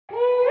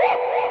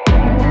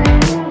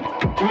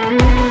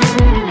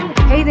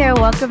Hey there,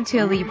 welcome to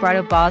Elite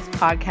Bridal Boss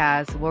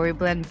Podcast, where we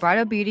blend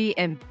bridal beauty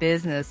and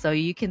business so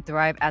you can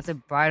thrive as a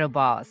bridal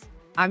boss.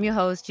 I'm your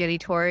host, Jenny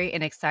Torrey,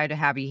 and excited to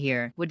have you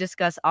here. We'll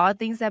discuss all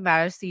things that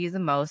matters to you the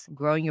most,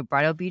 growing your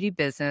bridal beauty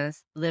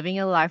business, living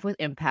a life with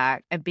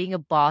impact, and being a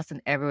boss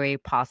in every way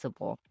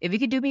possible. If you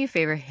could do me a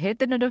favor, hit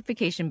the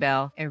notification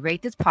bell and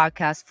rate this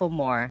podcast for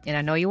more. And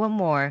I know you want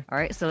more. All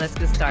right, so let's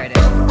get started.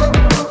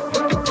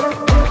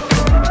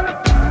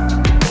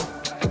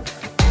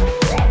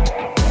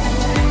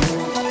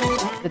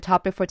 The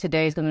topic for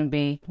today is going to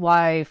be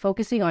why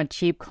focusing on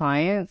cheap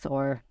clients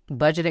or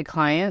budgeted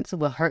clients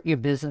will hurt your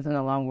business in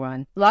the long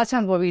run. A lot of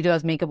times what we do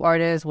as makeup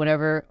artists,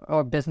 whatever,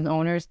 or business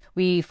owners,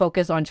 we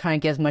focus on trying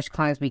to get as much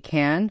clients as we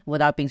can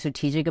without being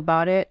strategic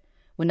about it.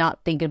 We're not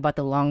thinking about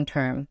the long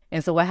term.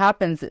 And so what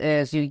happens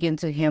is you get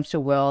into the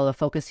hamster wheel of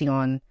focusing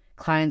on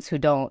clients who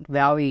don't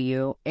value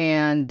you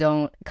and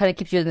don't kind of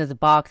keep you in this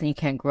box and you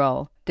can't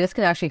grow. This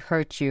can actually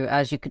hurt you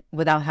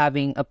without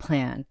having a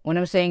plan. What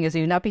I'm saying is if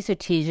you not be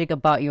strategic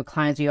about your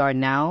clients you are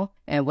now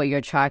and what you're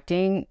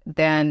attracting,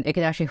 then it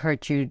can actually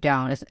hurt you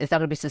down. It's not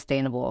going to be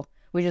sustainable,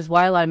 which is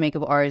why a lot of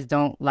makeup artists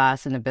don't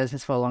last in the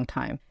business for a long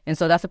time. And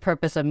so that's the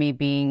purpose of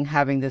me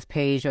having this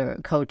page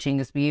or coaching,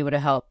 is to be able to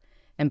help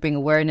and bring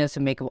awareness to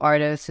makeup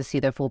artists to see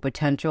their full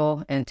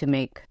potential and to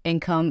make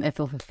income and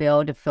feel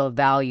fulfilled and feel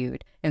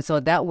valued. And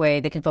so that way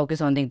they can focus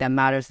on things that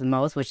matters the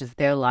most, which is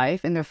their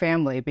life and their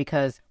family,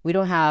 because we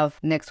don't have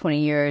next 20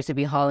 years to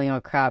be hauling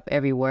our crap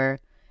everywhere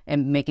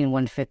and making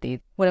 150.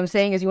 What I'm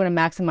saying is you want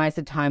to maximize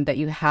the time that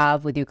you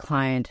have with your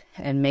client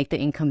and make the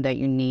income that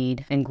you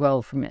need and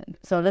grow from it.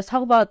 So let's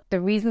talk about the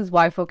reasons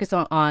why focus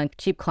on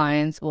cheap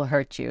clients will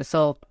hurt you.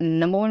 So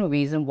number one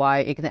reason why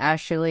it can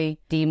actually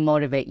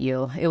demotivate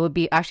you. It would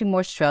be actually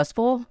more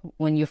stressful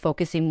when you're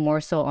focusing more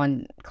so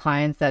on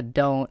clients that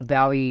don't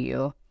value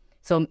you.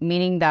 So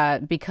meaning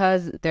that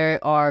because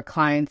there are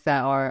clients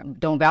that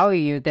don't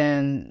value you,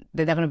 then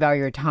they're not going to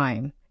value your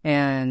time.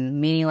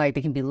 And meaning like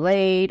they can be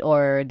late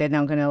or they're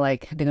not gonna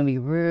they're gonna be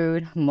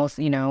rude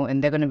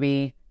and they're gonna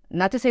be,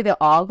 not to say they're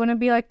all gonna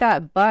be like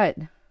that, but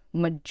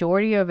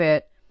majority of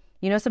it,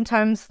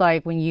 sometimes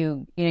like when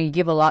you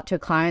give a lot to a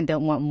client,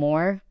 don't want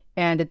more.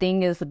 And the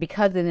thing is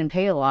because they didn't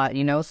pay a lot,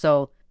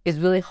 so it's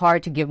really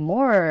hard to give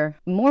more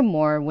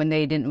when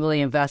they didn't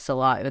really invest a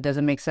lot. It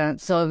doesn't make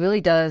sense. So it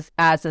really does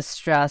add a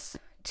stress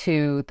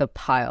to the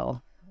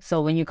pile. So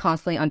when you're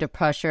constantly under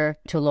pressure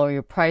to lower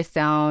your price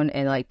down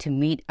and to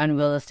meet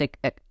unrealistic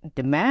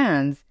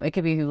demands, it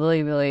can be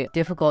really, really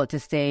difficult to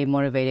stay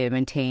motivated and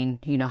maintain,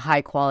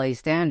 high quality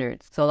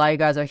standards. So a lot of you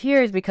guys are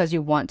here is because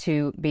you want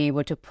to be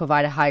able to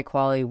provide a high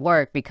quality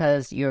work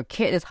because your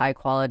kit is high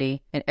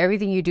quality and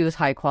everything you do is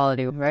high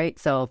quality, right?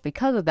 So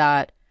because of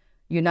that,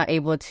 you're not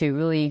able to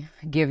really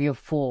give your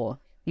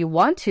full. You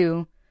want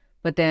to,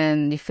 but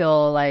then you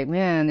feel like,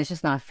 man, it's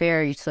just not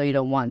fair, so you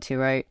don't want to,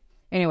 right?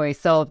 Anyway,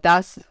 so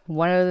that's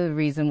one of the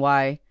reasons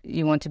why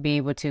you want to be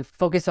able to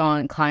focus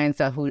on clients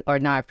who are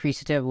not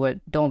appreciative,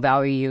 don't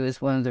value you, is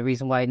one of the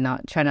reasons why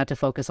try not to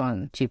focus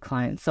on cheap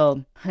clients.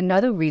 So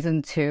another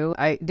reason too,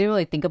 I didn't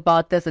really think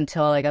about this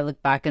until I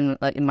look back in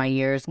my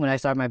years when I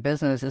started my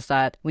business, is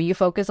that when you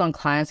focus on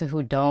clients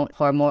who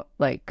are more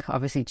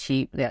obviously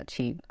cheap,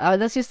 cheap.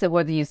 Let's just the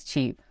word they use,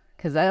 cheap,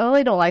 because I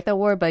really don't like that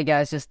word, but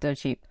yeah, it's just they're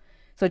cheap.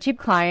 So cheap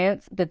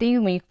clients, the thing is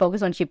when you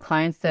focus on cheap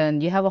clients,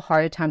 then you have a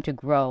harder time to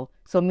grow.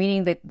 So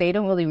meaning that they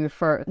don't really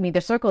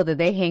the circle that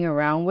they hang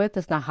around with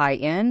is not high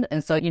end.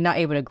 And so you're not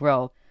able to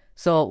grow.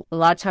 So a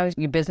lot of times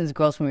your business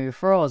grows from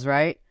referrals,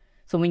 right?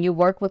 So when you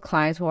work with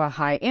clients who are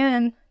high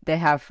end, they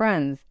have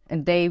friends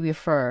and they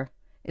refer.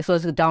 So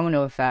it's a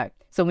domino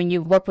effect. So when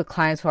you work with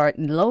clients who are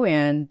low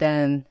end,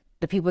 then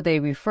the people they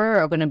refer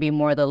are going to be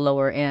more the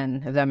lower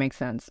end, if that makes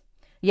sense.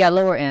 Yeah,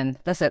 lower end.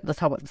 That's it. Let's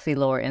talk about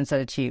lower end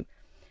instead of cheap.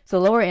 So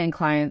lower end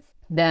clients,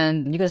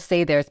 then you're going to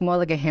stay there. It's more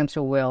like a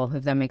hamster wheel,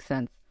 if that makes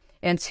sense.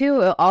 And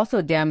two, it'll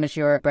also damage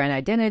your brand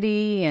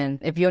identity. And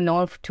if you're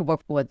known to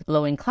work with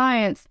low-end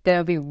clients, then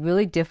it'll be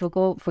really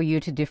difficult for you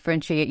to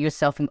differentiate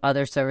yourself from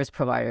other service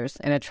providers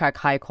and attract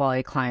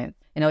high-quality clients.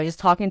 And I was just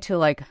talking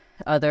to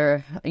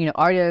other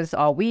artists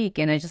all week,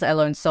 and I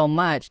learned so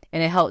much.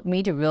 And it helped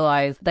me to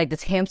realize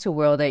this hamster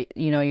wheel that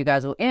you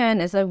guys are in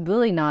is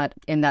really not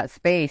in that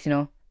space.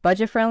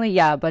 Budget friendly,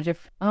 yeah, I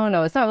don't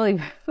know, it's not really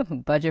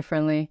budget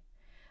friendly.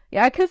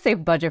 Yeah, I could say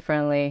budget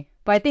friendly,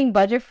 but I think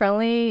budget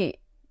friendly.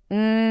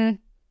 I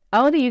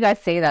don't think you guys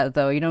say that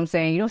though. You know what I'm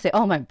saying? You don't say,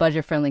 "Oh, my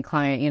budget-friendly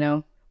client."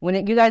 When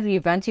you guys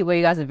event, what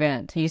you guys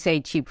event? You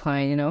say cheap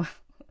client. You know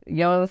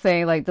what I'm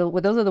saying?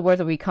 Those are the words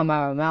that we come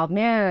out of our mouth.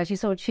 Man,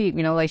 she's so cheap.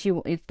 She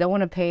don't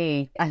want to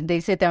pay. They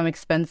say that I'm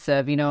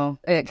expensive.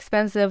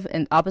 Expensive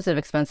and opposite of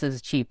expensive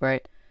is cheap,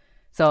 right?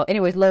 So,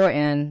 anyways,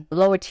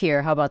 lower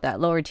tier. How about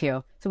that? Lower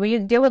tier. So when you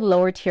deal with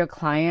lower tier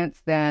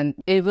clients, then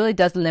it really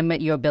does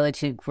limit your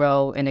ability to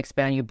grow and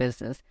expand your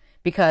business,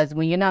 because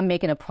when you're not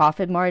making a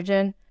profit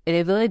margin,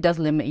 it really does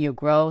limit your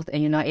growth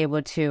and you're not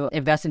able to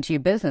invest back into your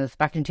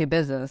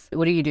business.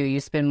 What do? You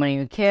spend money on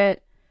your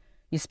kit,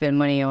 you spend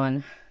money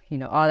on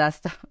all that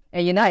stuff.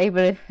 And you're not able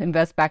to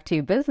invest back to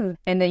your business.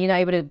 And then you're not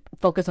able to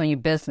focus on your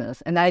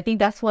business. And I think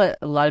that's what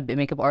a lot of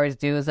makeup artists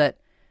do, is that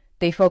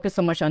they focus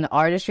so much on the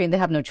artistry and they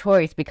have no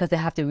choice because they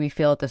have to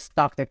refill to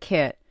stock their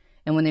kit.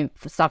 And when they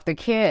stock their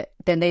kit,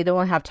 then they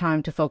don't have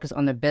time to focus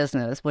on their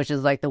business, which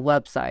is like the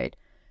website,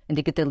 and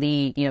to get the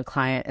lead,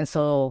 client. And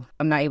so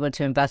I'm not able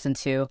to invest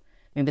into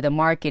maybe the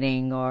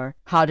marketing or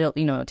how to,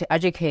 to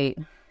educate,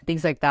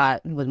 things like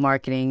that with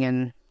marketing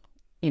and,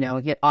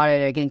 get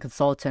audited, getting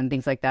consultant,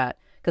 things like that.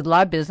 Because a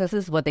lot of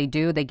businesses, what they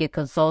do, they get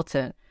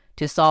consultant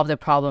to solve the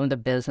problem of the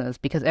business,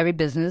 because every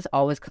business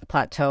always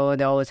plateau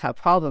and they always have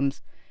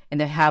problems, and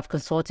they have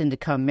consultant to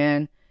come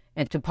in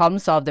and to problem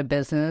solve their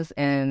business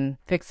and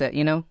fix it,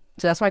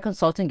 So that's why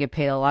consultants get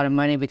paid a lot of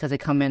money, because they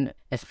come in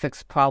and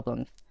fix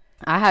problems.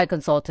 I had a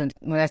consultant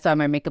when I started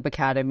my makeup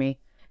academy.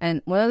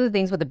 And one of the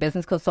things with the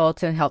business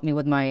consultant helped me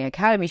with my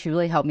academy, she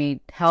really helped me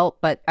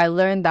but I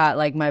learned that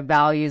like my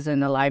values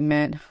in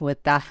alignment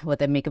with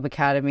the makeup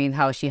academy, and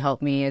how she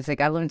helped me. It's like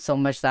I learned so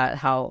much, that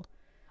how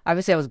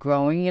obviously I was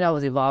growing, I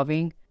was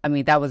evolving. I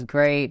mean, that was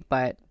great,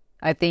 but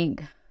I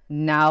think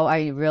now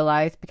I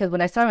realize, because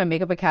when I started my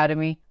makeup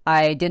academy,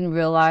 I didn't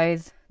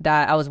realize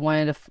that I was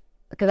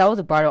because I was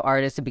a bridal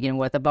artist to begin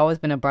with. I've always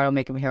been a bridal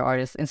makeup and hair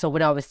artist. And so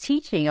when I was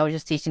teaching, I was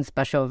just teaching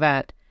special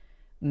event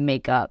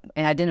makeup.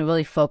 And I didn't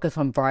really focus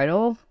on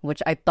bridal,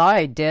 which I thought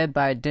I did,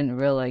 but I didn't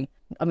really.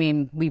 I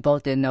mean, we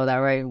both didn't know that,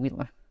 right?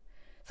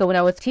 So when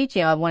I was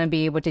teaching, I want to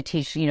be able to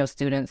teach,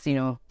 students,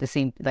 the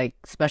same, like,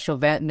 special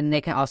event, and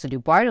they can also do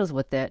bridals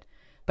with it.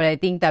 But I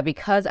think that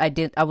because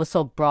I was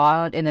so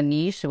broad in a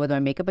niche with my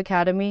makeup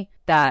academy,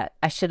 that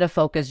I should have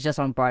focused just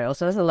on bridal.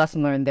 So there's a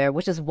lesson learned there,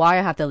 which is why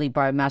I have to lead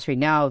Bridal Mastery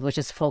now, which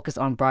is focus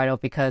on bridal,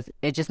 because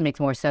it just makes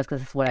more sense,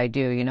 because it's what I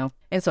do,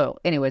 And so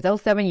anyways, that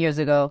was 7 years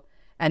ago.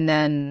 And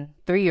then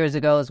 3 years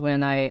ago is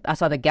when I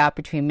saw the gap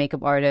between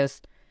makeup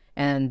artists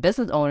and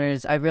business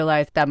owners. I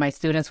realized that my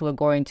students who were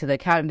going to the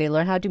academy, they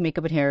learned how to do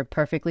makeup and hair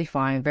perfectly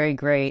fine, very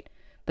great.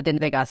 But then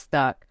they got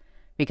stuck,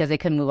 because they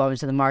couldn't move over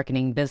to the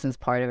marketing business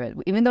part of it.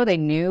 Even though they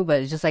knew,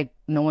 but it's just like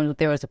no one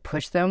there was to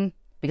push them,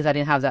 because I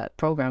didn't have that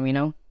program,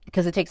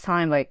 Because it takes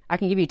time. Like, I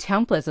can give you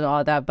templates and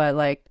all that, but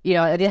like,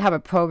 I didn't have a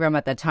program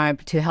at that time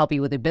to help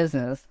you with the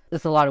business.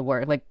 It's a lot of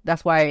work. Like,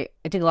 that's why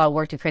it took a lot of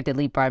work to create the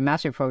Lead Bridal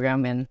Mastery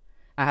program, and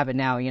I have it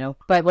now,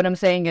 But what I'm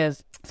saying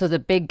is, so the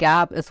big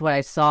gap is what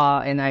I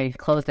saw, and I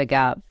closed the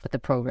gap with the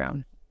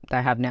program that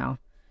I have now.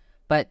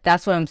 But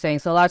that's what I'm saying.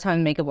 So a lot of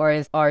times makeup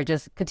artists are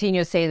just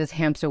continue to say this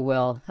hamster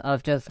wheel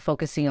of just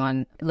focusing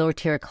on lower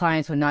tier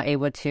clients who are not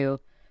able to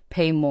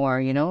pay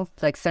more,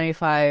 like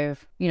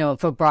 75,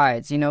 for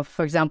brides,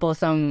 For example,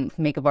 some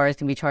makeup artists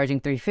can be charging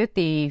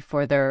 $350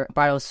 for their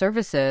bridal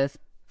services.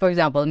 For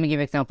example, let me give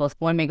you examples.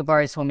 One makeup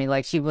artist told me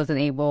like she wasn't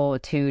able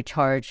to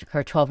charge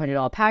her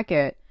 $1,200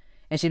 packet,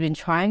 and she'd been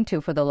trying to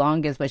for the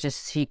longest, but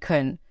she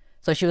couldn't.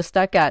 So she was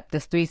stuck at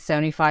this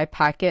 $375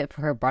 packet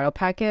for her bridal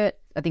packet.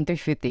 I think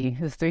 $350.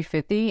 It was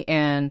 $350,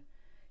 and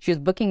she was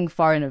booking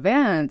far in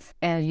advance.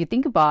 And you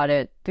think about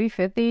it,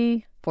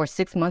 $350 for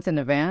 6 months in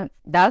advance.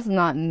 That's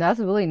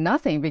really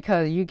nothing,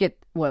 because you get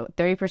 30%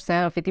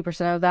 or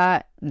 50% of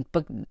that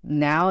booked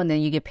now, and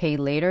then you get paid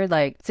later.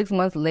 Like 6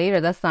 months later,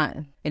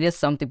 it is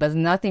something, but it's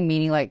nothing.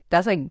 Meaning like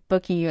that's like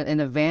booking you in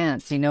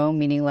advance,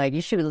 meaning like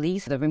you should at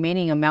least, the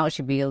remaining amount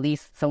should be at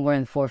least somewhere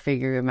in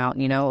 4-figure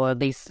amount, or at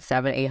least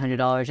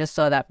 $700-800, just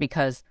so that,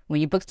 because when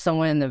you book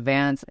someone in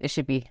advance, it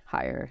should be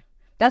higher.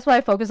 That's why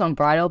I focus on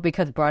bridal,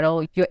 because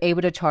bridal, you're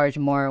able to charge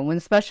more. When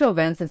special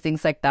events and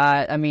things like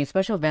that, I mean,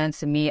 special events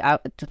to me,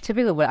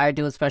 typically what I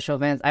do with special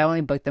events, I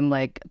only book them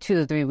like 2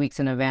 to 3 weeks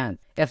in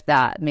advance, if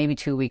that, maybe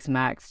 2 weeks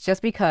max,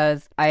 just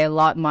because I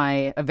allot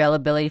my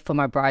availability for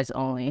my brides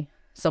only.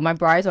 So my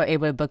brides are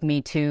able to book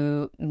me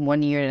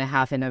 1.5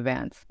 years in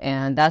advance.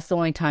 And that's the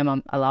only time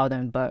I'm allowed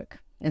them to book.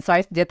 And so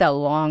I did that a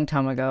long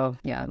time ago.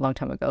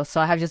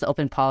 So I have just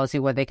open policy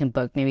where they can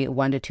book maybe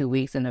 1 to 2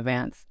 weeks in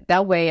advance.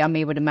 That way I'm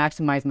able to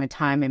maximize my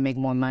time and make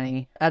more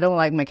money. I don't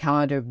like my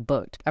calendar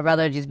booked. I'd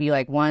rather just be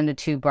like 1 to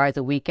 2 brides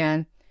a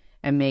weekend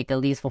and make at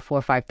least for $4,000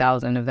 or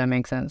 $5,000, if that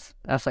makes sense.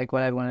 That's like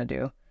what I want to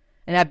do.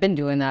 And I've been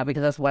doing that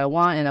because that's what I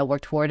want, and I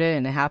work toward it,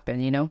 and it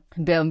happened,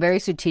 But I'm very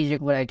strategic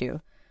what I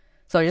do.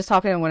 So just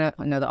talking to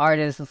another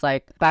artist, it's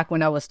like back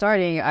when I was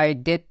starting,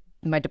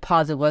 my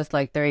deposit was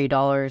like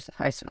 $30.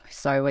 I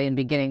started way in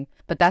the beginning,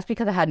 but that's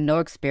because I had no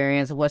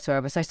experience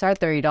whatsoever. So I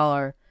started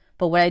 $30.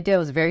 But what I did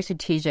was very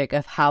strategic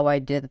of how I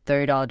did the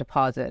 $30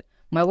 deposit.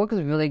 My work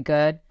was really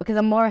good because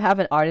have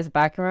an artist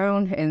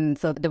background. And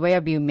so the way I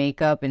view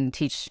makeup and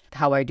teach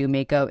how I do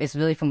makeup is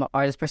really from an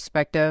artist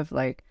perspective,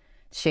 like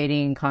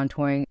shading,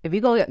 contouring. If you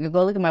go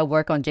look at my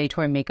work on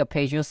JTour makeup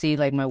page, you'll see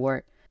like my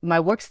work. My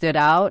work stood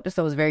out,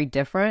 so it was very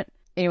different.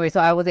 Anyway, so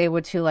I was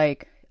able to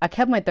I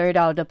kept my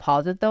 $30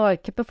 deposit though. I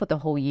kept it for the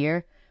whole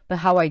year. But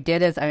how I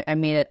did is I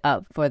made it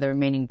up for the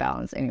remaining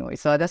balance anyway.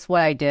 So that's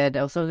what I did.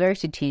 I was very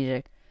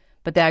strategic.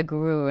 But that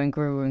grew and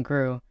grew and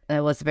grew. And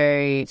it was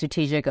very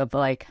strategic of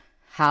like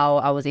how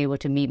I was able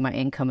to meet my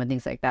income and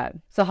things like that.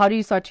 So how do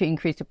you start to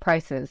increase the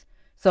prices?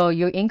 So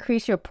you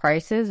increase your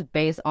prices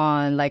based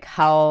on like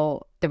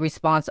how the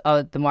response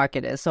of the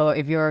market is. So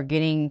if you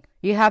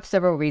have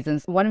several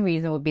reasons. One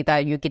reason would be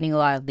that you're getting a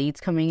lot of leads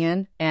coming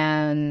in.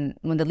 And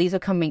when the leads are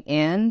coming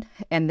in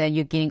and then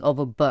you're getting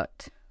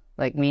overbooked,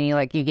 like meaning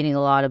like you're getting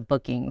a lot of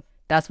bookings,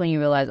 that's when you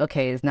realize,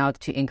 okay, it's now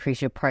to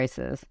increase your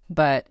prices.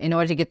 But in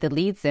order to get the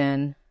leads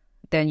in,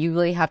 then you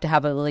really have to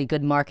have a really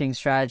good marketing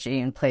strategy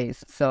in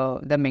place. So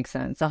that makes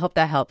sense. I hope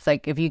that helps.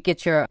 Like if you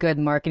get your good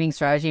marketing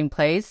strategy in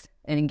place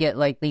and get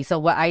like leads. So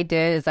what I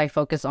did is I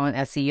focused on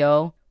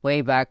SEO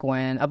way back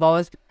when. I've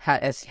always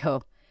had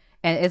SEO.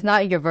 And it's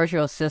not your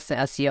virtual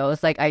assistant SEO.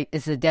 It's like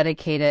it's a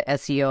dedicated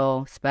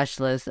SEO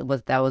specialist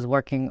that was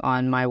working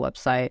on my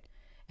website.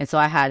 And so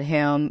I had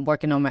him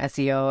working on my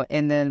SEO.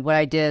 And then what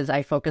I did is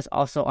I focused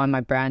also on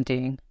my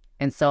branding.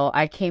 And so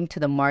I came to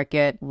the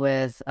market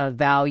with a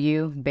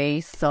value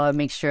base. So I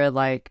make sure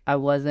like I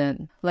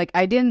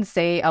didn't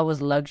say I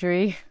was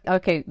luxury.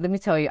 Okay, let me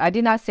tell you, I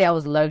did not say I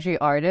was luxury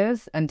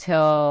artist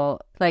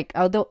until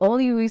the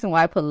only reason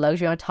why I put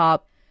luxury on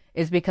top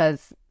is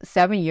because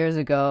 7 years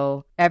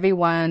ago,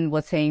 everyone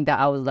was saying that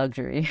I was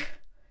luxury.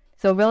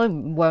 So really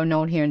well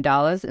known here in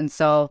Dallas. And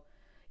so,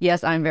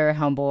 yes, I'm very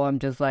humble. I'm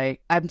just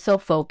like, I'm so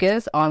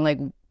focused on like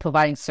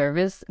providing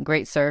service,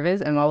 great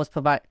service, and always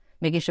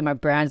making sure my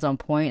brand's on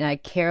point. And I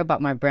care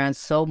about my brand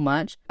so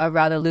much. I'd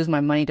rather lose my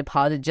money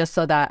deposit just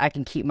so that I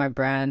can keep my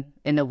brand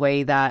in a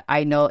way that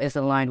I know is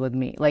aligned with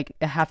me. Like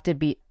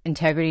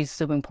integrity is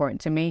super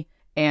important to me,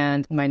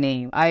 and my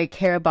name. I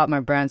care about my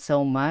brand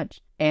so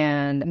much,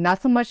 and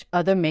not so much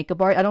other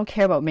makeup art. I don't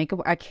care about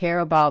makeup. I care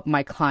about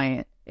my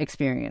client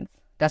experience.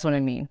 That's what I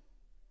mean.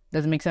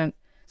 Does it make sense?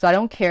 So I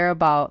don't care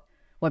about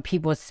what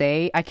people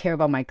say. I care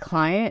about my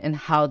client and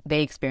how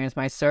they experience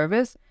my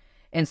service.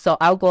 And so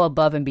I'll go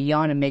above and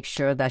beyond and make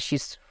sure that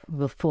she's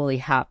fully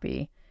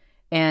happy.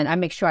 And I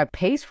make sure I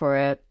pays for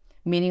it,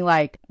 meaning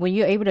like when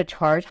you're able to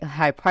charge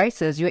high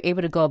prices, you're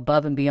able to go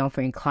above and beyond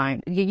for your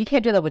client. You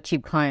can't do that with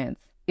cheap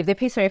clients. If they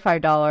pay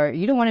 $75,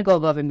 you don't want to go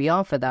above and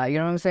beyond for that. You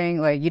know what I'm saying?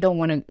 Like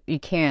you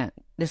can't.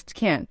 Just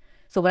can't.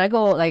 So when I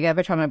go, like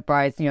every time my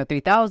bride's,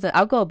 $3,000,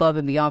 I'll go above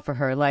and beyond for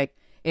her. Like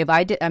if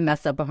I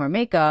mess up on her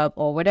makeup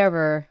or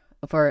whatever,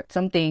 for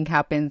something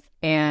happens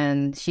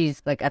and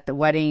she's like at the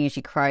wedding and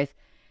she cries,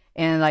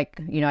 and like,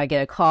 I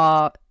get a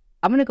call,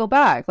 I'm going to go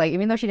back. Like,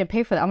 even though she didn't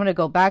pay for that, I'm going to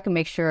go back and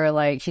make sure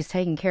like she's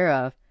taken care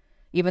of,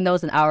 even though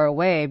it's an hour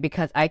away,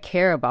 because I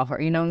care about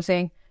her. You know what I'm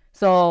saying?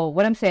 So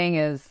what I'm saying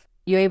is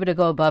you're able to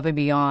go above and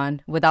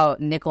beyond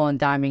without nickel and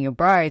diming your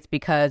brides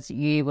because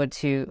you're able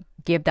to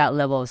give that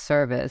level of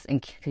service and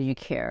because you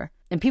care.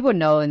 And people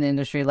know in the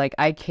industry, like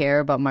I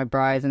care about my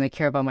brides and I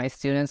care about my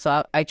students.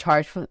 So I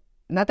charge for,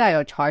 not that I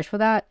don't charge for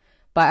that,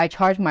 but I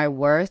charge my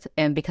worth,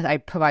 and because I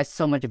provide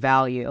so much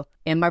value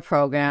in my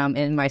program,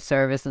 in my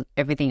service,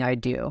 everything I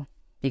do,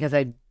 because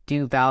I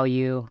do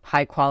value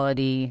high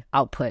quality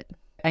output.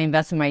 I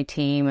invest in my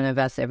team and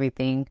invest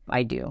everything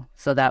I do.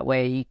 So that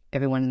way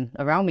everyone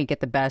around me get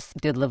the best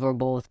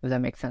deliverables, if that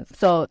makes sense.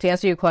 So to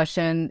answer your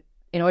question,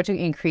 in order to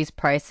increase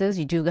prices,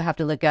 you do have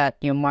to look at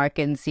your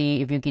market and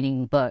see if you're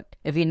getting booked.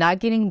 If you're not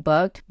getting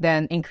booked,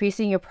 then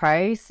increasing your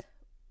price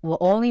will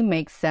only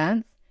make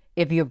sense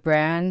if your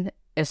brand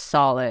is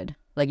solid.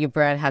 Like your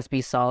brand has to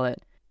be solid.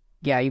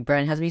 Yeah, your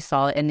brand has to be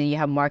solid, and then you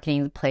have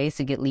marketing in place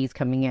to get leads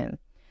coming in.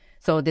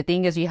 So the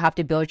thing is, you have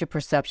to build your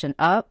perception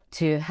up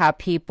to have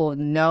people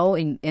know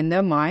in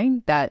their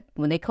mind that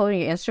when they go to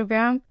your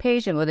Instagram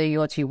page and whether you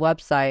go to your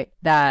website,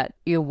 that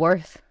you're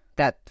worth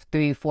that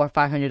 $300, $400,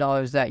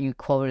 $500 that you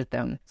quoted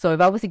them. So if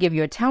I was to give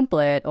you a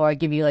template or I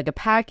give you like a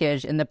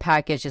package, and the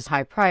package is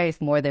high price,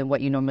 more than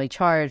what you normally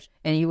charge,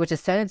 and you were to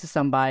send it to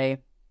somebody,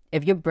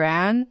 if your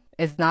brand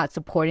is not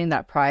supporting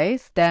that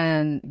price,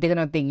 then they're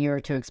going to think you're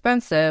too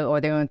expensive,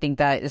 or they're going to think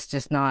that it's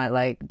just not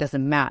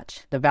doesn't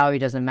match. The value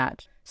doesn't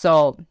match.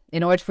 So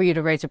in order for you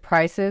to raise your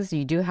prices,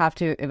 you do have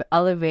to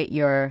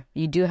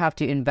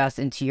invest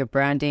into your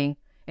branding.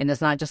 And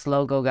it's not just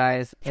logo,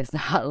 guys. It's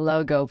not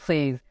logo,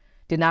 please.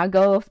 Do not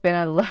go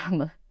spend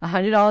 $100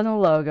 on a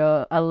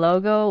logo. A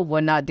logo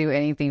will not do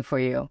anything for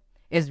you.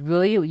 It's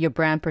really your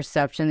brand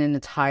perception and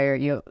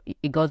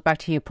it goes back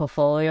to your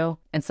portfolio.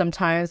 And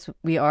sometimes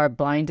we are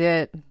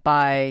blinded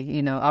by,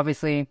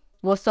 obviously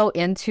we're so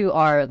into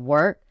our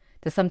work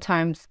that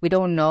sometimes we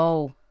don't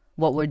know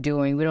what we're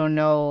doing. We don't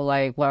know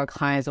what our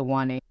clients are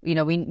wanting. We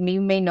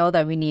may know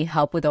that we need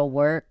help with our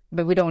work,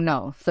 but we don't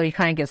know. So you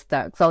kind of get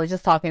stuck. So I was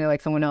just talking to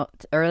someone else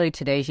early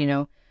today,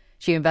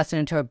 she invested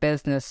into her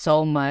business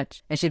so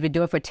much, and she's been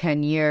doing it for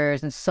 10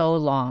 years and so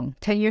long.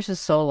 10 years is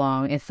so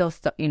long. And still,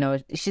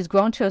 she's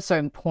grown to a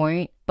certain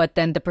point, but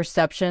then the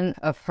perception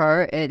of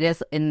her, it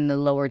is in the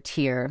lower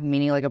tier,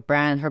 meaning her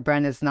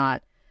brand is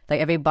not,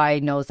 everybody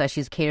knows that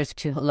she's caters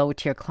to lower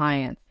tier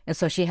clients. And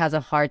so she has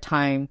a hard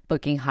time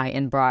booking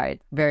high-end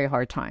bride, very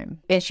hard time.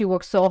 And she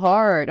works so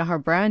hard on her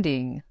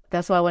branding.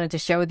 That's what I wanted to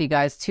share with you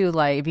guys too.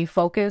 If you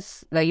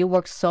focus, you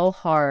work so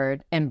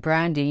hard in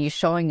branding, you're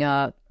showing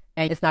up,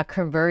 and it's not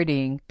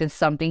converting, then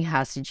something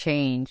has to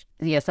change.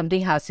 Yeah,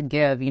 something has to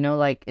give,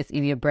 it's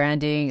either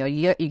branding or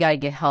you got to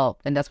get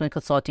help. And that's when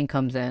consulting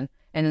comes in.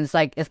 And it's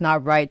like, it's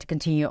not right to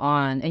continue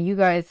on. And you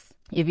guys,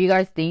 if you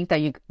guys think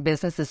that your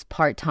business is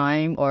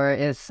part-time or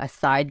is a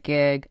side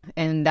gig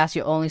and that's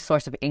your only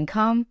source of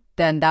income,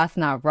 then that's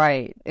not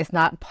right. It's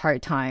not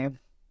part-time.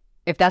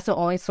 If that's the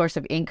only source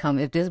of income,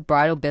 if this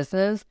bridal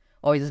business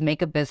or this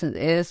makeup business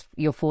is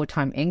your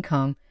full-time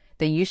income,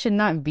 then you should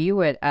not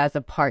view it as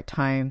a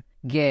part-time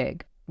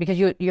gig, because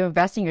you're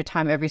investing your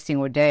time every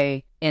single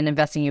day in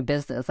investing in your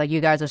business. Like, you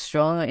guys are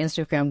strolling on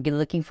Instagram,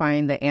 looking,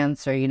 finding the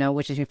answer,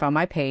 which is you found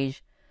my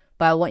page.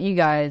 But I want you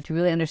guys to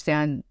really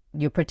understand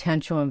your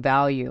potential and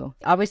value.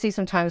 Obviously,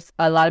 sometimes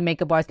a lot of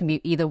makeup artists can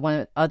be either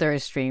one or other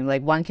extreme.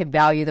 Like, one can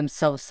value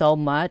themselves so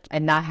much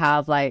and not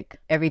have like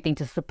everything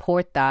to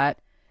support that.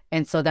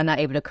 And so they're not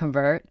able to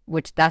convert,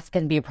 which that's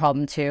can be a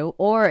problem too.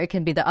 Or it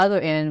can be the other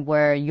end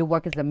where your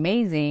work is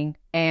amazing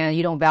and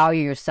you don't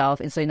value yourself,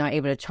 and so you're not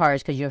able to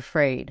charge because you're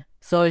afraid.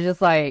 So it's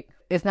just like,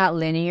 it's not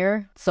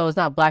linear. So it's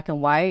not black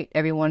and white.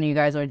 Every one of you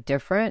guys are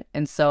different.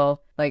 And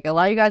so like, a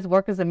lot of you guys'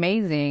 work is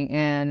amazing,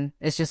 and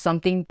it's just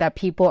something that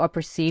people are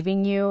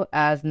perceiving you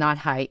as not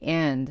high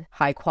end,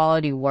 high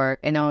quality work,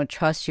 and don't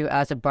trust you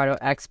as a bridal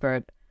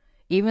expert.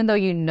 Even though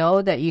you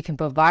know that you can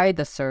provide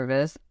the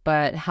service,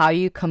 but how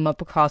you come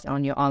up across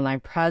on your online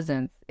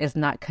presence is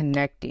not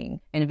connecting.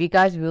 And if you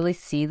guys really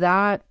see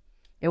that,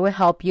 it will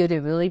help you to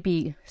really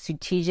be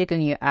strategic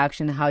in your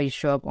action, how you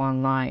show up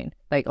online,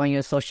 like on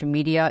your social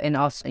media and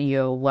also on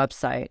your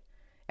website.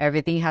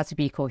 Everything has to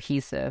be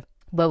cohesive.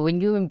 But when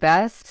you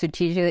invest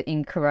strategically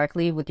and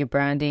correctly with your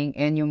branding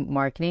and your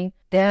marketing,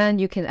 then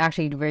you can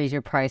actually raise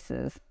your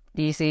prices.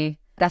 Do you see?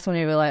 That's when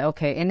you're like,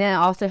 okay. And then it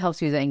also helps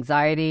you with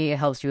anxiety. It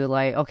helps you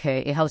like,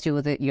 okay, it helps you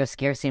with your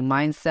scarcity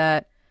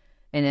mindset.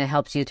 And it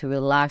helps you to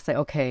relax. Like,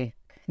 okay,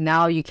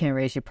 now you can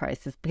raise your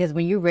prices. Because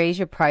when you raise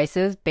your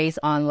prices based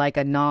on like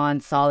a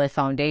non-solid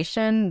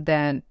foundation,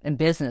 then in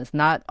business,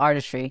 not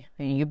artistry,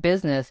 in your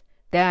business,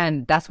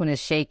 then that's when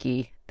it's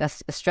shaky.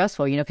 That's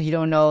stressful, because you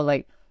don't know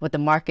like what the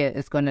market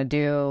is going to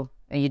do.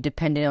 And you're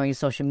dependent on your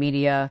social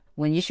media.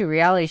 When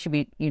reality should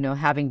be,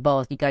 having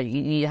both. You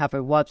need to have a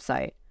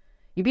website.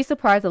 You'd be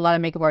surprised a lot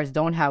of makeup artists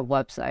don't have a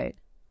website.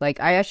 Like,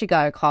 I actually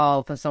got a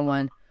call from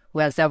someone who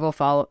has several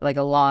followers, like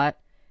a lot,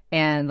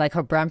 and like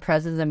her brand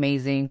presence is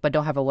amazing, but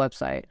don't have a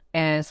website.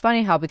 And it's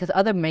funny how, because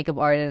other makeup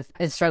artists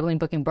is struggling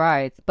booking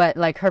brides, but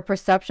like her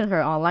perception,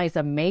 her online is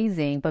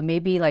amazing, but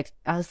maybe like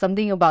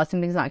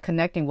something's not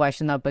connecting why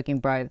she's not booking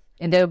brides.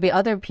 And there will be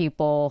other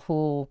people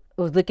who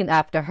was looking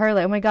after her,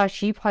 like, oh my gosh,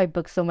 she probably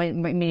booked so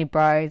many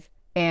brides,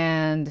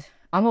 and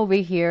I'm over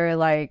here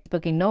like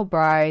booking no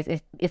brides.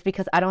 It's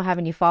because I don't have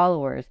any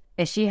followers.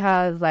 And she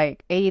has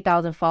like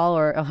 80,000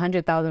 followers,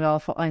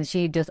 $100,000, and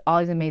she just all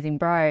these amazing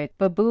brides.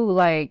 But boo,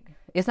 like,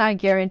 it's not a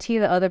guarantee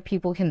that other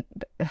people can,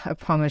 I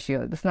promise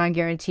you, it's not a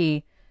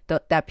guarantee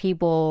that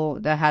people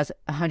that has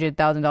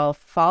 $100,000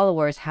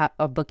 followers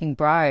are booking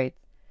brides.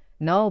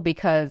 No,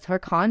 because her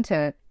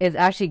content is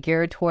actually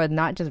geared toward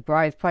not just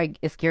brides, probably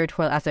it's geared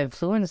toward as an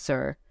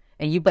influencer.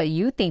 But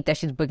you think that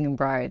she's booking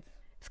brides.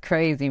 It's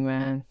crazy,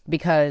 man,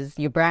 because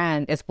your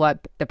brand is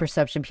what the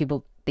perception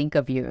people think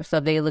of you. So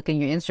if they look in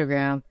your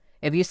Instagram,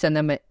 if you send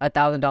them a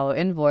 $1,000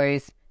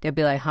 invoice, they'll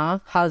be like, huh,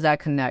 how does that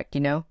connect,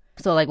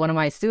 So like one of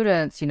my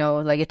students,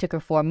 like it took her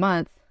 4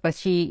 months, but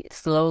she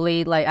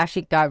slowly like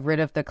actually got rid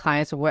of the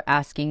clients who were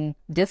asking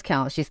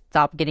discounts. She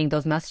stopped getting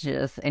those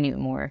messages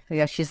anymore.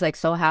 Yeah, she's like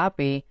so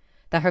happy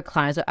that her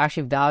clients are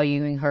actually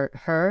valuing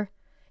her.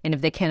 And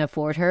if they can't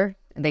afford her,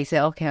 they say,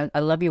 okay, I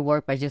love your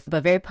work, but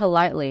very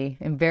politely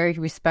and very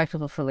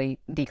respectfully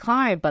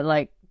decline. But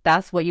like,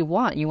 that's what you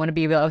want. You want to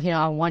be real,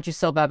 I want you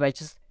so bad, but I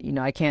just,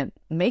 I can't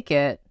make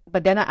it.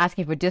 But they're not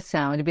asking for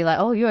discount. To be like,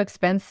 oh, you're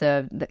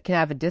expensive, can I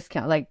have a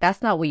discount? Like,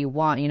 that's not what you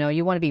want.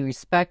 You want to be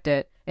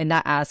respected and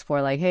not ask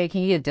for like, hey,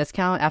 can you get a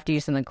discount after you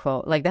send a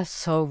quote? Like, that's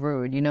so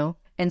rude,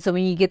 And so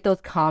when you get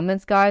those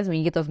comments, guys, when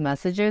you get those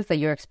messages that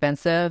you're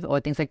expensive or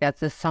things like that,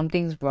 just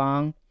something's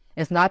wrong.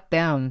 It's not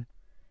them.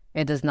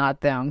 It is not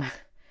them.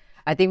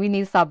 I think we need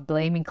to stop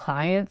blaming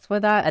clients for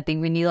that. I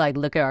think we need to like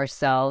look at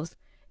ourselves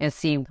and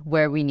see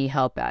where we need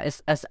help at.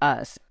 It's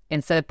us.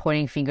 Instead of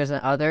pointing fingers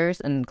at others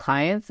and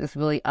clients, it's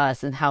really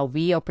us and how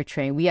we are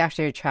portraying. We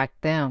actually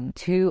attract them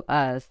to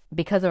us.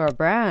 Because of our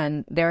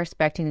brand, they're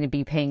expecting to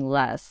be paying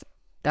less.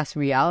 That's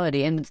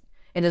reality. And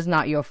it is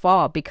not your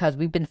fault, because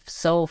we've been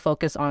so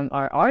focused on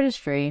our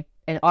artistry,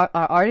 and our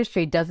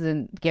artistry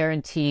doesn't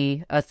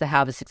guarantee us to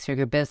have a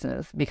 6-figure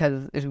business,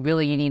 because it's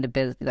really, you need a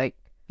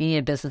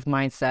business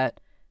mindset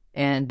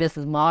and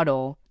business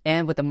model,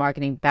 and with the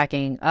marketing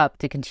backing up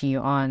to continue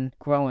on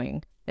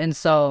growing. And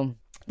so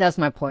that's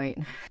my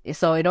point.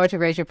 So in order to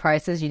raise your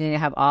prices, you need to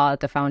have all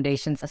the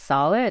foundations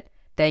solid,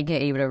 then you can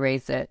able to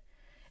raise it.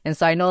 And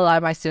so I know a lot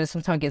of my students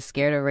sometimes get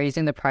scared of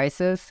raising the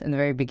prices in the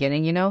very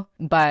beginning,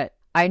 but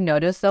I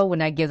noticed though,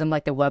 when I give them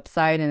like the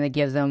website and I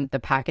give them the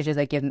packages,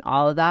 I give them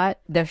all of that,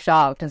 they're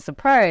shocked and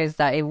surprised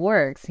that it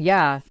works.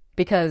 Yeah,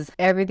 because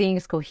everything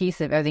is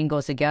cohesive, everything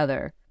goes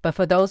together. But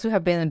for those who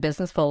have been in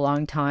business for a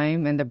long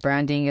time and the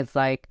branding is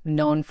like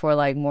known for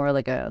like more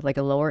like a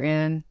lower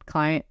end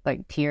client,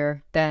 like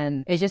tier,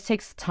 then it just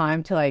takes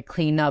time to like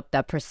clean up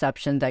that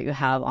perception that you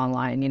have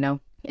online, you know?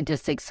 It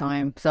just takes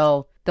time.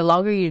 So the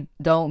longer you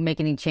don't make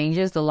any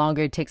changes, the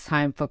longer it takes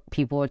time for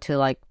people to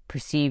like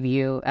perceive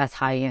you as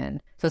high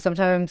end. So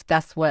sometimes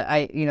that's what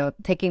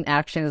taking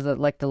action is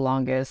like the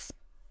longest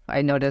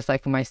I notice,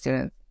 like for my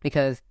students,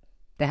 because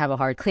they have a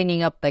hard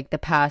cleaning up like the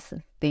past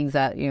things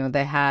that,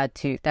 they had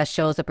to, that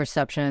shows the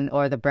perception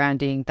or the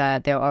branding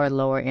that they are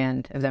lower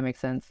end, if that makes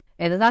sense.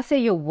 And it's not say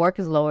your work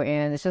is lower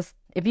end. It's just,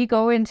 if you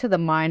go into the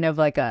mind of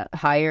like a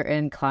higher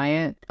end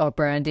client or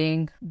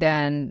branding,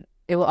 then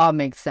it will all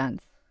make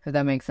sense, if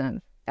that makes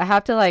sense. I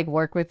have to like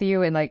work with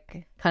you and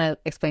like kind of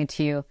explain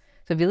to you.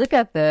 So if you look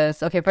at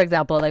this, okay, for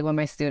example, like when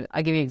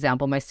I'll give you an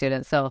example, my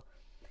student. So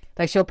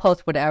like she'll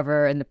post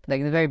whatever in the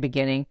very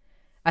beginning.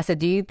 I said,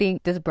 do you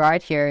think this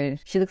bride here,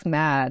 she looks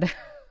mad?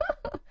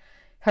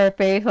 Her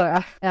face,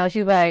 and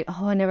she's like,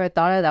 oh, I never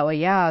thought of that. Well,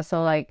 yeah.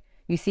 So like,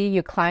 you see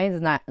your clients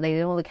is not, they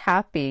don't look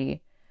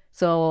happy.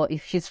 So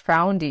if she's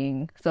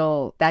frowning,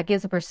 so that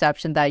gives a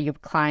perception that your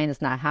client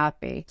is not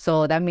happy.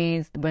 So that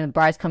means when the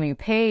bride's coming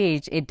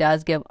page, it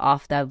does give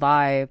off that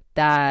vibe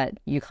that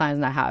your client's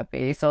not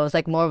happy. So it's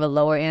like more of a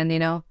lower end,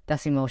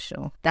 that's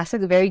emotional. That's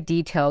like very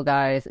detailed,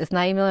 guys. It's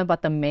not even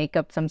about the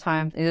makeup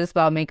sometimes. It is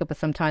about makeup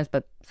sometimes,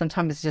 but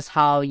sometimes it's just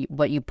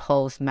what you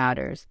post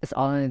matters. It's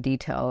all in the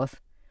details.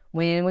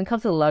 When it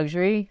comes to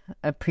luxury,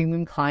 a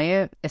premium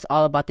client, it's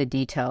all about the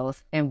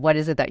details and what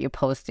is it that you're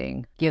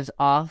posting. Gives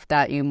off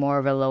that you're more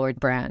of a lower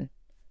brand.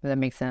 Does that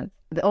make sense?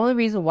 The only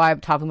reason why I'm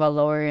talking about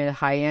lower and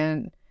high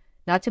end,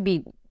 not to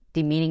be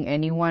demeaning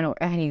anyone or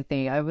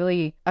anything. I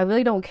really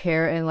don't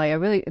care. And like,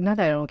 not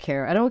that I don't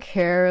care. I don't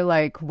care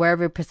like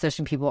wherever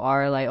position people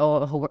are, like,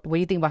 oh, what do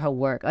you think about her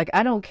work? Like,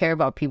 I don't care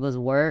about people's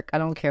work. I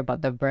don't care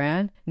about the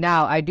brand.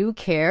 Now, I do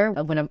care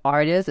when an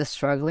artist is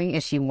struggling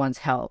and she wants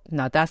help.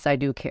 Now, I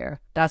do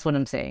care. That's what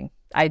I'm saying.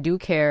 I do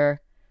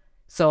care.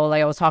 So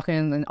like I was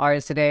talking to an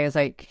artist today, it's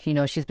like,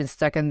 she's been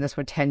stuck in this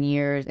for 10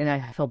 years and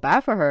I feel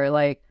bad for her.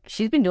 Like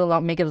she's been doing a lot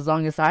of makeup as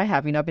long as I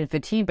have, I've been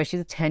 15, but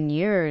she's 10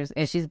 years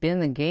and she's been in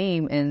the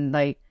game and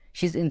like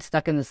she's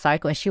stuck in the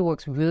cycle and she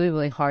works really,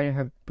 really hard in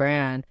her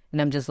brand.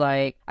 And I'm just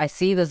like, I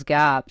see those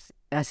gaps.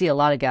 I see a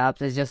lot of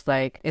gaps. It's just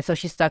like, and so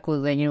she's stuck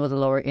with, with a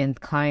lower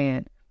end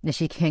client. And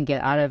she can't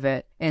get out of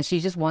it. And she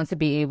just wants to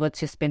be able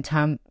to spend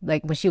time,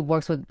 like when she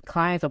works with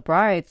clients or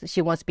brides,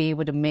 she wants to be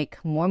able to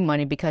make more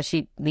money because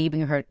she's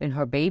leaving her and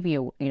her baby,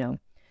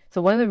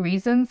 So one of the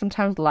reasons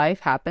sometimes life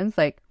happens,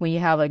 like when you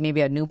have like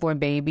maybe a newborn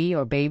baby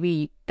or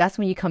baby, that's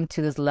when you come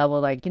to this level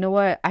like, you know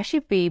what, I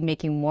should be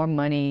making more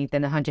money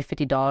than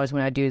 $150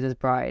 when I do this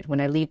bride,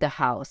 when I leave the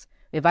house.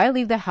 If I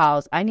leave the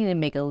house, I need to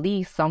make at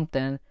least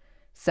something,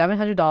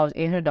 $700,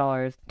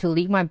 $800 to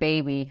leave my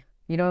baby.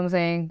 You know what I'm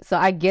saying? So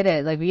I get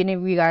it. Like, if any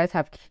of you guys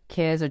have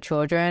kids or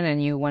children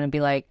and you want to be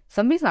like,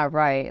 something's not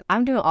right.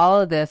 I'm doing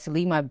all of this to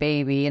leave my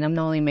baby and I'm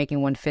only making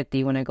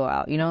 $150 when I go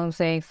out. You know what I'm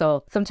saying?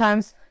 So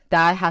sometimes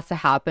that has to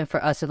happen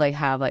for us to like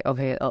have like,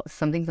 okay,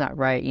 something's not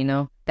right.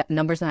 That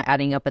number's not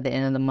adding up at the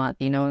end of the month.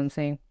 You know what I'm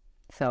saying?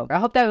 So I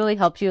hope that really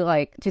helps you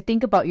like to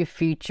think about your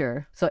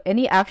future. So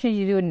any action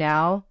you do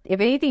now, if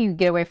anything you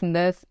get away from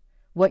this,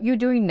 what you're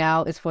doing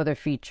now is for the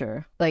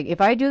future. Like,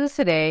 if I do this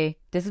today,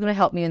 this is going to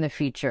help me in the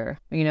future,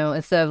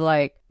 instead of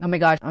like, oh my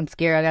gosh, I'm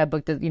scared, I got to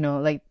book this,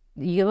 like,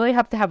 you really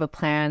have to have a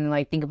plan and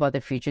like think about the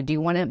future. Do you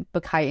want to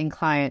book high-end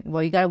client?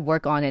 Well, you got to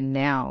work on it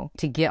now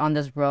to get on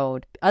this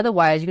road.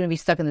 Otherwise, you're going to be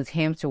stuck in this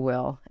hamster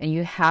wheel and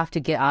you have to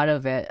get out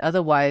of it.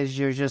 Otherwise,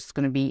 you're just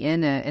going to be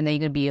in it and then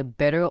you're going to be a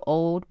bitter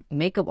old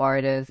makeup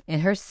artist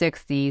in her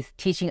 60s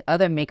teaching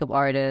other makeup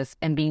artists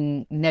and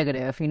being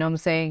negative. You know what I'm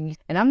saying?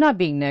 And I'm not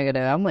being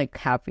negative. I'm like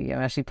happy.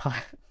 I'm actually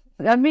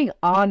I'm being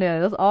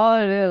honest. That's all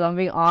it is. I'm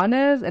being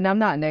honest and I'm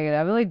not negative.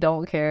 I really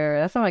don't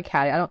care. That's not my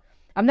catty.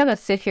 I'm not going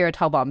to sit here and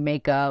talk about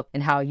makeup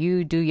and how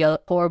you do your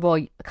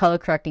horrible color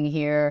correcting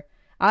here.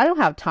 I don't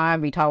have time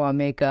to be talking about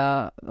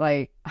makeup.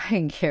 Like, I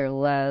can care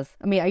less.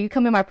 I mean, are you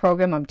coming to my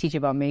program? I'm teaching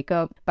about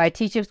makeup. But I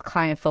teach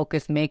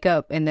client-focused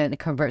makeup and then it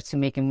converts to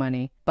making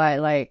money. But,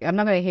 like, I'm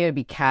not going to here to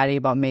be catty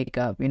about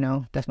makeup,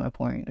 That's my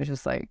point. It's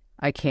just like,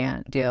 I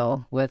can't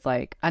deal with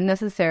like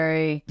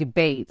unnecessary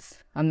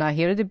debates. I'm not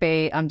here to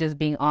debate. I'm just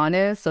being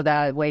honest so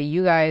that way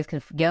you guys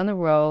can get on the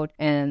road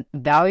and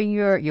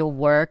value your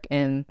work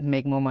and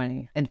make more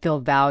money and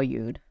feel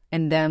valued.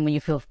 And then when you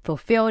feel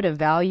fulfilled and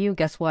valued,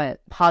 guess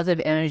what?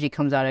 Positive energy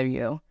comes out of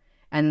you.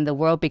 And the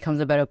world becomes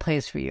a better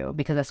place for you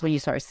because that's when you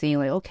start seeing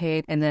like,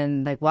 okay, and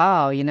then like,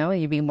 wow,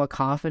 you be more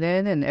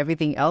confident and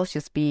everything else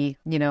just be,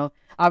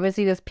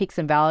 obviously there's peaks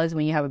and valleys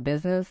when you have a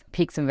business,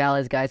 peaks and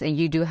valleys, guys. And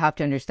you do have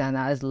to understand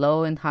that it's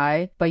low and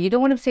high, but you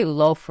don't want to stay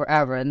low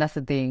forever. And that's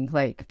the thing,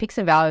 like peaks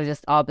and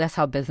valleys, that's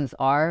how business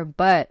are.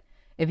 But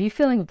if you're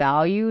feeling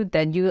valued,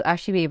 then you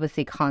actually be able to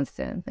stay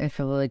constant and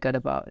feel really good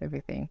about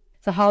everything.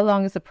 So how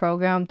long is the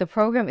program? The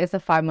program is a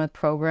 5-month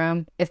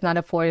program. It's not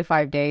a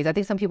 45 days. I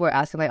think some people are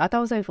asking, like, I thought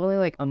it was like only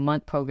like a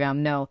month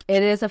program. No,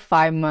 it is a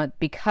 5-month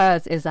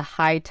because it's a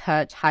high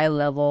touch, high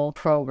level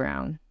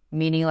program,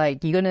 meaning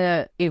like you're going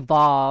to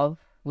evolve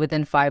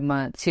within 5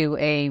 months to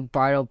a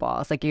bridal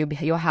boss. Like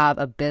you'll have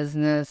a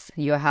business,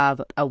 you'll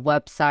have a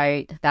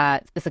website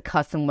that is a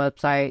custom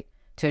website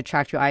to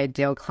attract your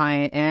ideal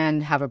client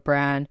and have a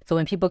brand. So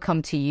when people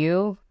come to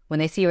you, when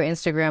they see your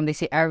Instagram, they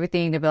see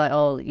everything, they'll be like,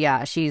 oh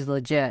yeah, she's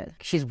legit.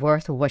 She's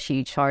worth what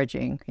she's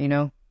charging, you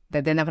know?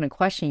 That they're not going to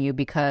question you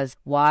because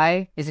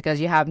why? It's because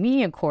you have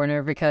me in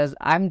corner because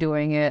I'm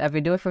doing it. I've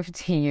been doing it for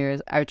 15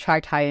 years. I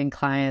attract high-end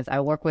clients. I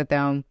work with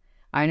them.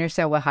 I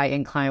understand what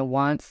high-end client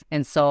wants.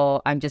 And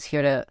so I'm just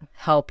here to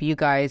help you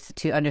guys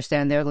to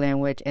understand their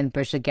language and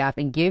bridge the gap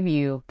and give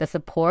you the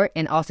support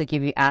and also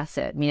give you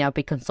asset. Meaning I'll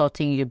be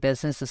consulting your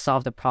business to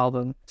solve the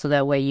problem. So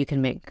that way you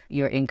can make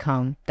your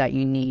income that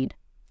you need.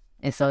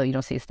 And so you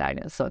don't stay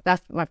stagnant. So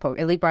that's my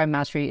program. Elite Bridal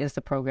Mastery is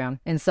the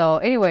program. And so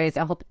anyways,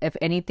 I hope if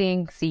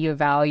anything, see your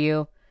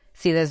value,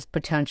 see there's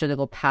potential to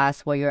go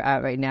past where you're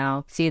at right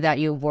now, see that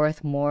you're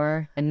worth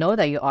more and know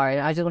that you are. And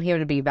I just want here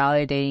to be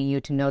validating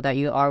you to know that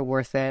you are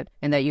worth it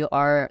and that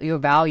you're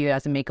valued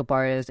as a makeup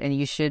artist and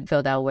you should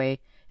feel that way.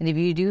 And if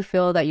you do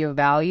feel that you're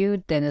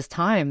valued, then it's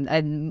time.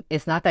 And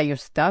it's not that you're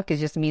stuck. It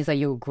just means that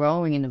you're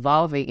growing and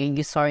evolving and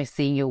you start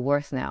seeing your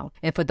worth now.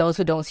 And for those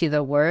who don't see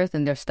their worth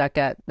and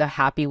they're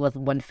happy with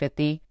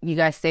 150, you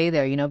guys stay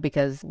there, you know,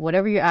 because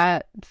whatever you're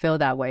at, feel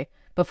that way.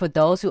 But for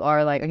those who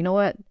are like, you know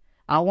what?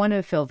 I want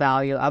to feel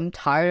value. I'm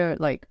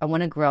tired. Like I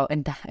want to grow,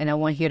 and I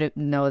want you to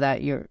know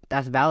that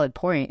that's a valid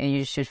point, and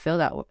you should feel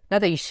that way. Not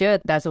that you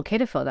should. That's okay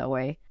to feel that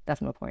way. That's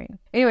my point.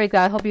 Anyways,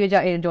 guys, I hope you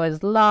enjoy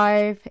this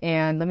live,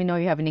 and let me know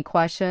if you have any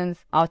questions.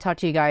 I'll talk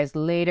to you guys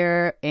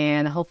later,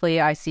 and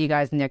hopefully I see you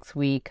guys next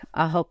week.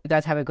 I hope you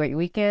guys have a great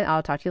weekend.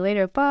 I'll talk to you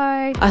later.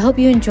 Bye. I hope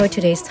you enjoyed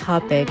today's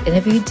topic, and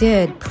if you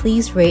did,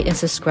 please rate and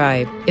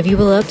subscribe. If you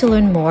would love to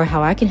learn more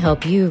how I can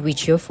help you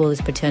reach your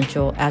fullest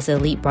potential as an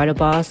elite bridal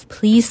boss,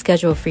 please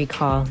schedule a free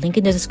call, link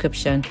in the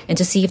description, and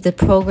to see if the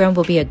program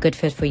will be a good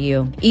fit for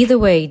you. Either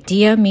way,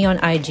 DM me on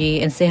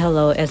IG and say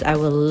hello, as I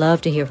would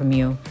love to hear from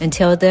you.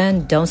 Until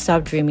then, don't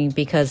stop dreaming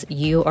because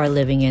you are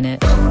living in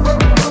it.